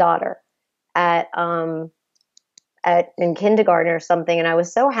granddaughter in kindergarten or something. And I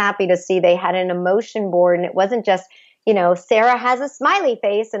was so happy to see they had an emotion board, and it wasn't just, you know, Sarah has a smiley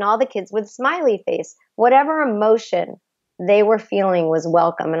face and all the kids with smiley face. Whatever emotion they were feeling was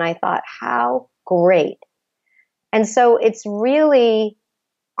welcome. And I thought, how great. And so it's really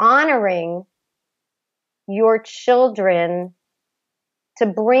honoring your children to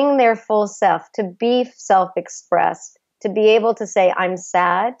bring their full self, to be self-expressed, to be able to say, I'm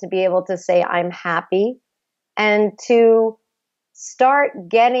sad, to be able to say, I'm happy, and to start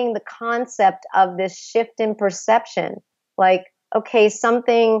getting the concept of this shift in perception. Like, okay,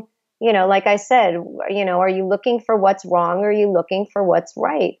 something, you know, like I said, you know, are you looking for what's wrong, or are you looking for what's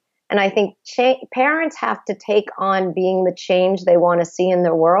right? And I think parents have to take on being the change they want to see in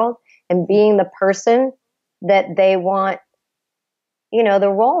their world, and being the person that they want, you know, the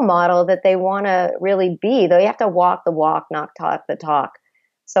role model that they want to really be. They have to walk the walk, not talk the talk.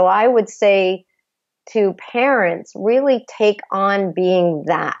 So I would say to parents, really take on being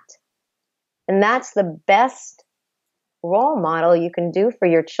that. And that's the best role model you can do for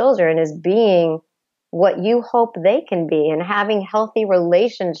your children, is being what you hope they can be, and having healthy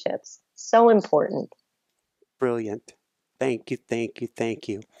relationships. So important. Brilliant. Thank you, thank you, thank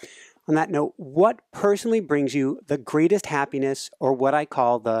you. On that note, what personally brings you the greatest happiness, or what I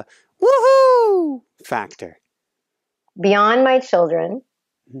call the woohoo factor? Beyond my children,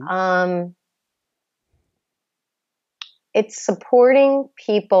 it's supporting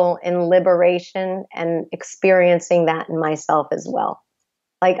people in liberation and experiencing that in myself as well.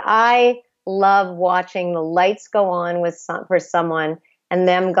 Like, I love watching the lights go on for someone and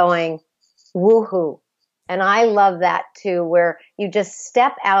them going, woohoo. And I love that too, where you just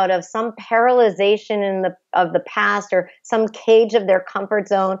step out of some paralyzation of the past, or some cage of their comfort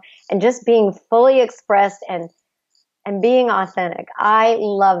zone, and just being fully expressed and being authentic. I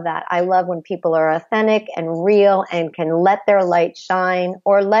love that. I love when people are authentic and real and can let their light shine,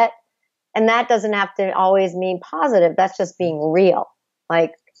 and that doesn't have to always mean positive. That's just being real.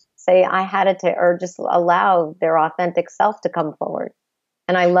 Like, say I had it to, or just allow their authentic self to come forward.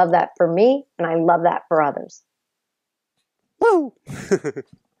 And I love that for me, and I love that for others. Woo!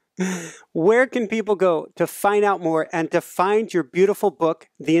 Where can people go to find out more and to find your beautiful book,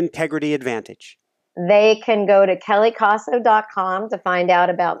 The Integrity Advantage? They can go to KelleyKosow.com to find out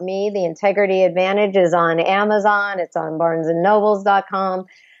about me. The Integrity Advantage is on Amazon. It's on BarnesandNobles.com.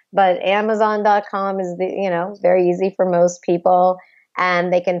 But Amazon.com is, very easy for most people.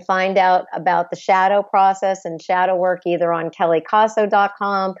 And they can find out about the shadow process and shadow work either on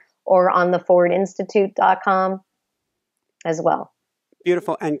KelleyKosow.com or on theFordInstitute.com as well.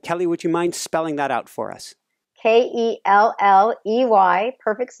 Beautiful. And Kelley, would you mind spelling that out for us? Kelley,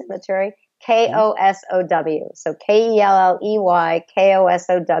 perfect symmetry, Kosow. So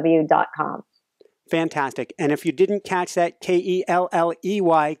KelleyKosow.com. Fantastic. And if you didn't catch that,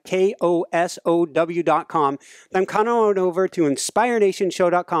 KelleyKosow.com, then come on over to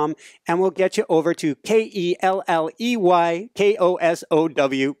InspireNationShow.com and we'll get you over to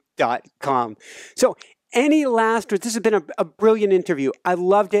KelleyKosow.com. So any last words? This has been a brilliant interview. I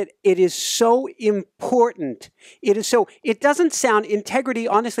loved it. It is so important. It doesn't sound, integrity,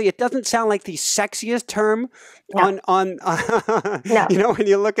 honestly, it doesn't sound like the sexiest term No. on No. when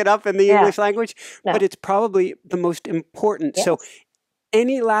you look it up in the English language, No. but it's probably the most important. Yes. So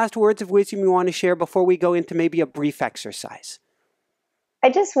any last words of wisdom you want to share before we go into maybe a brief exercise? I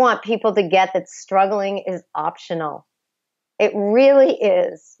just want people to get that struggling is optional. It really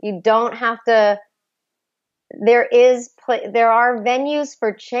is. You don't have to. There are venues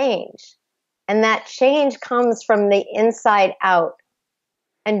for change, and that change comes from the inside out.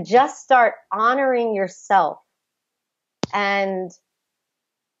 And just start honoring yourself and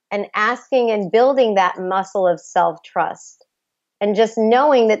asking and building that muscle of self-trust, and just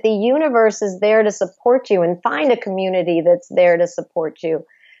knowing that the universe is there to support you, and find a community that's there to support you.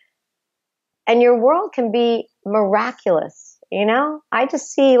 And your world can be miraculous. I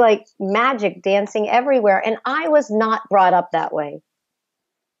just see like magic dancing everywhere. And I was not brought up that way.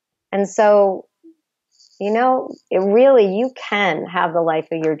 And so, you can have the life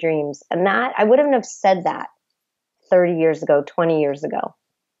of your dreams. And that, I wouldn't have said that 30 years ago, 20 years ago.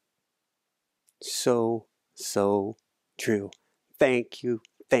 So true. Thank you.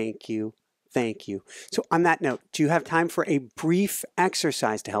 Thank you. Thank you. So on that note, do you have time for a brief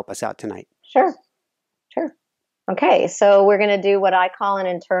exercise to help us out tonight? Sure. Okay, so we're going to do what I call an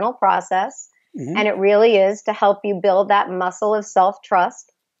internal process, and it really is to help you build that muscle of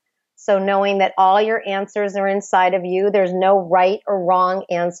self-trust. So knowing that all your answers are inside of you, there's no right or wrong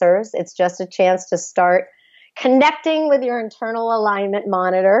answers. It's just a chance to start connecting with your internal alignment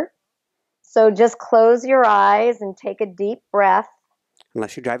monitor. So just close your eyes and take a deep breath.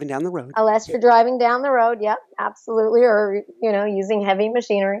 Unless you're driving down the road. Yep, absolutely, or, using heavy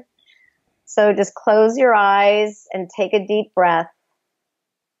machinery. So just close your eyes and take a deep breath,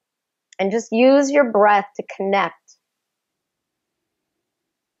 and just use your breath to connect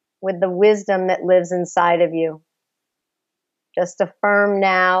with the wisdom that lives inside of you. Just affirm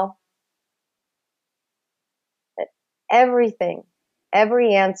now that every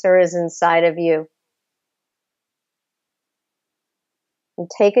answer is inside of you. And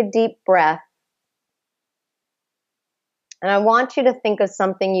take a deep breath. And I want you to think of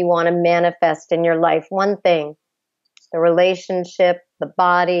something you want to manifest in your life. One thing: the relationship, the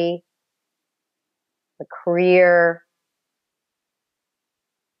body, the career,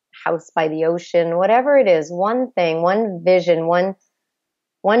 house by the ocean, whatever it is. One thing, one vision, one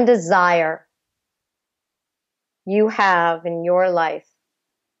desire you have in your life.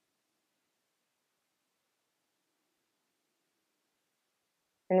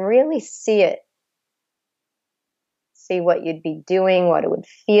 And really see it. See what you'd be doing, what it would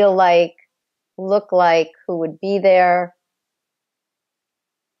feel like, look like, who would be there.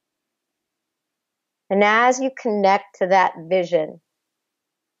 And as you connect to that vision,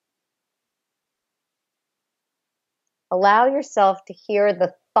 allow yourself to hear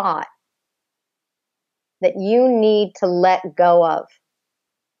the thought that you need to let go of.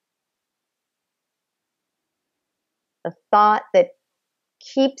 The thought that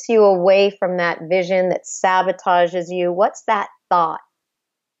keeps you away from that vision, that sabotages you. What's that thought?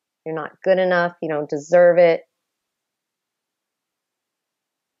 You're not good enough. You don't deserve it.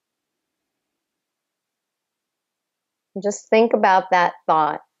 And just think about that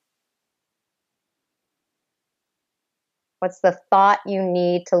thought. What's the thought you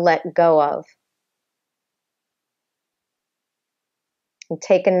need to let go of? And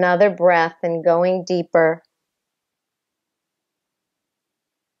take another breath, and going deeper.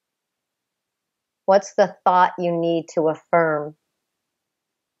 What's the thought you need to affirm?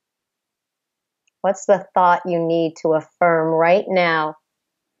 What's the thought you need to affirm right now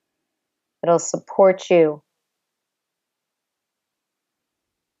that'll support you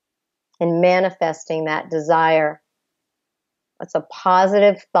in manifesting that desire? What's a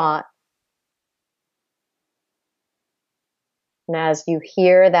positive thought And as you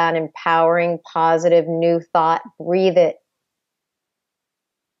hear that empowering, positive new thought, breathe it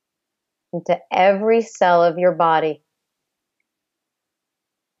into every cell of your body.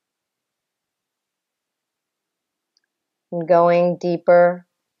 And going deeper,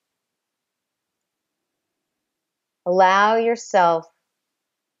 allow yourself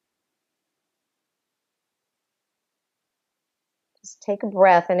just take a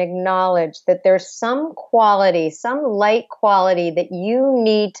breath and acknowledge that there's some quality, some light quality that you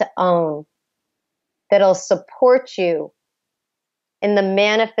need to own that'll support you in the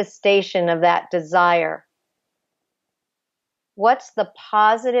manifestation of that desire. What's the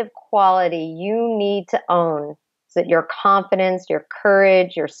positive quality you need to own? Is it your confidence, your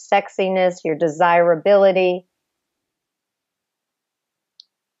courage, your sexiness, your desirability?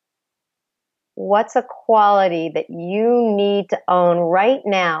 What's a quality that you need to own right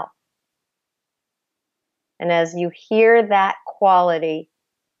now? And as you hear that quality,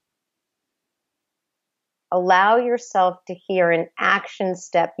 allow yourself to hear an action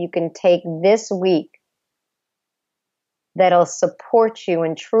step you can take this week that'll support you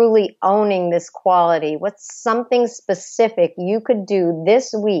in truly owning this quality. What's something specific you could do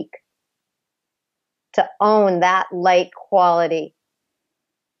this week to own that light quality?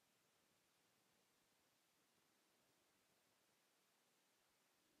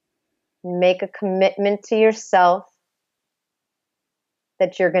 Make a commitment to yourself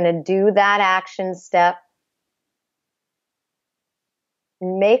that you're going to do that action step.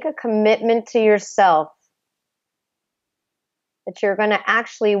 Make a commitment to yourself that you're going to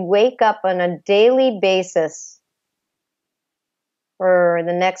actually wake up on a daily basis for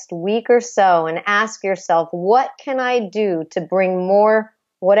the next week or so and ask yourself, what can I do to bring more,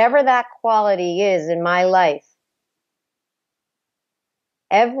 whatever that quality is in my life?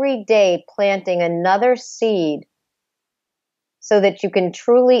 Every day planting another seed so that you can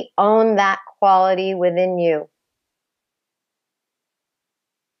truly own that quality within you.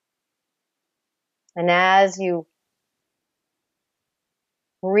 And as you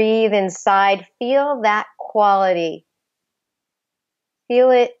breathe inside, feel that quality.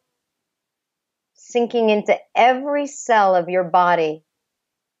 Feel it sinking into every cell of your body.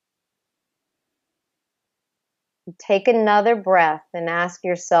 Take another breath and ask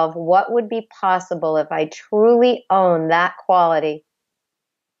yourself, what would be possible if I truly own that quality?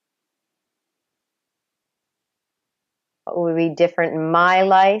 What would be different in my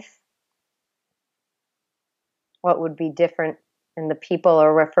life? What would be different in the people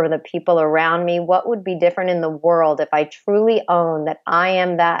or for the people around me? What would be different in the world if I truly own that I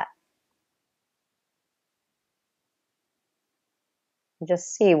am that?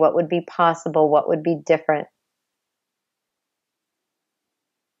 Just see what would be possible, what would be different.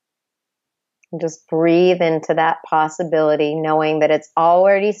 And just breathe into that possibility, knowing that it's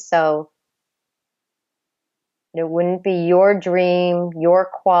already so. It wouldn't be your dream, your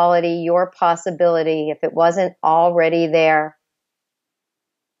quality, your possibility if it wasn't already there.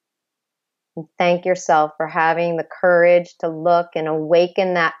 And thank yourself for having the courage to look and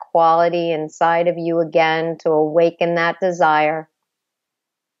awaken that quality inside of you again, to awaken that desire.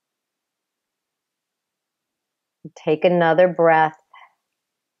 Take another breath.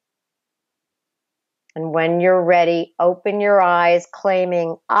 And when you're ready, open your eyes,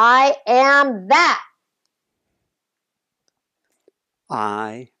 claiming, I am that.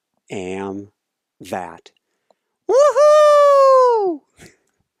 I am that. Woohoo!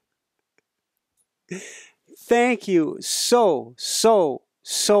 Thank you so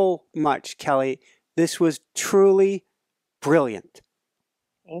much, Kelley. This was truly brilliant.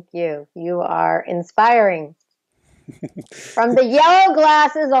 Thank you. You are inspiring. From the yellow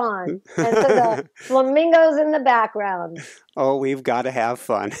glasses on and to the flamingos in the background. Oh, we've got to have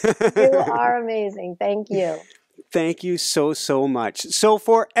fun. You are amazing. Thank you. Thank you so much. So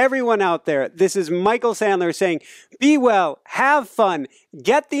for everyone out there, this is Michael Sandler saying, be well, have fun,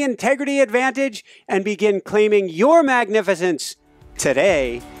 get the integrity advantage, and begin claiming your magnificence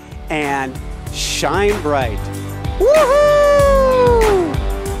today and shine bright. Woohoo!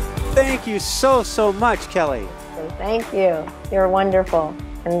 Thank you so much, Kelley. Thank you. You're wonderful.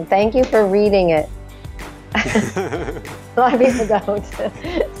 And thank you for reading it. A lot of people don't.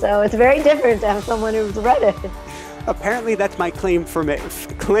 So it's very different to have someone who's read it. Apparently that's my claim for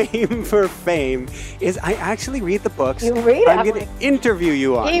fame, is I actually read the books. You read it? I'm going to interview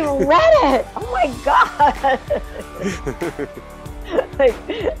you on. He read it! Oh my God! Like,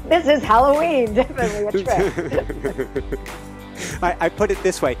 this is Halloween. Definitely a trick. I put it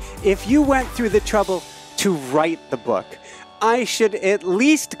this way. If you went through the trouble to write the book, I should at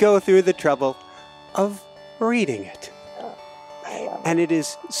least go through the trouble of reading it. And it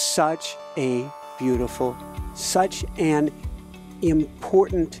is such a beautiful, such an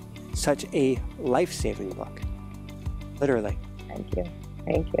important, such a life-saving book. Literally. Thank you.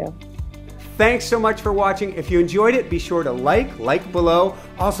 Thank you. Thanks so much for watching. If you enjoyed it, be sure to like below.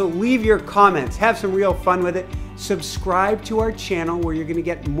 Also, leave your comments. Have some real fun with it. Subscribe to our channel where you're going to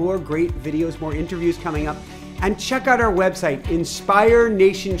get more great videos, more interviews coming up. And check out our website,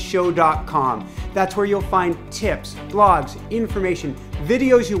 inspirenationshow.com. That's where you'll find tips, blogs, information,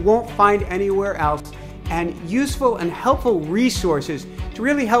 videos you won't find anywhere else, and useful and helpful resources to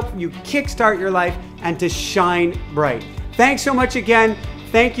really help you kickstart your life and to shine bright. Thanks so much again.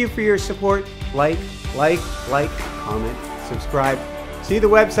 Thank you for your support. Like, comment, subscribe. See the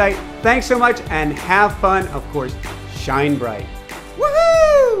website. Thanks so much and have fun. Of course, shine bright.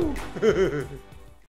 Woohoo!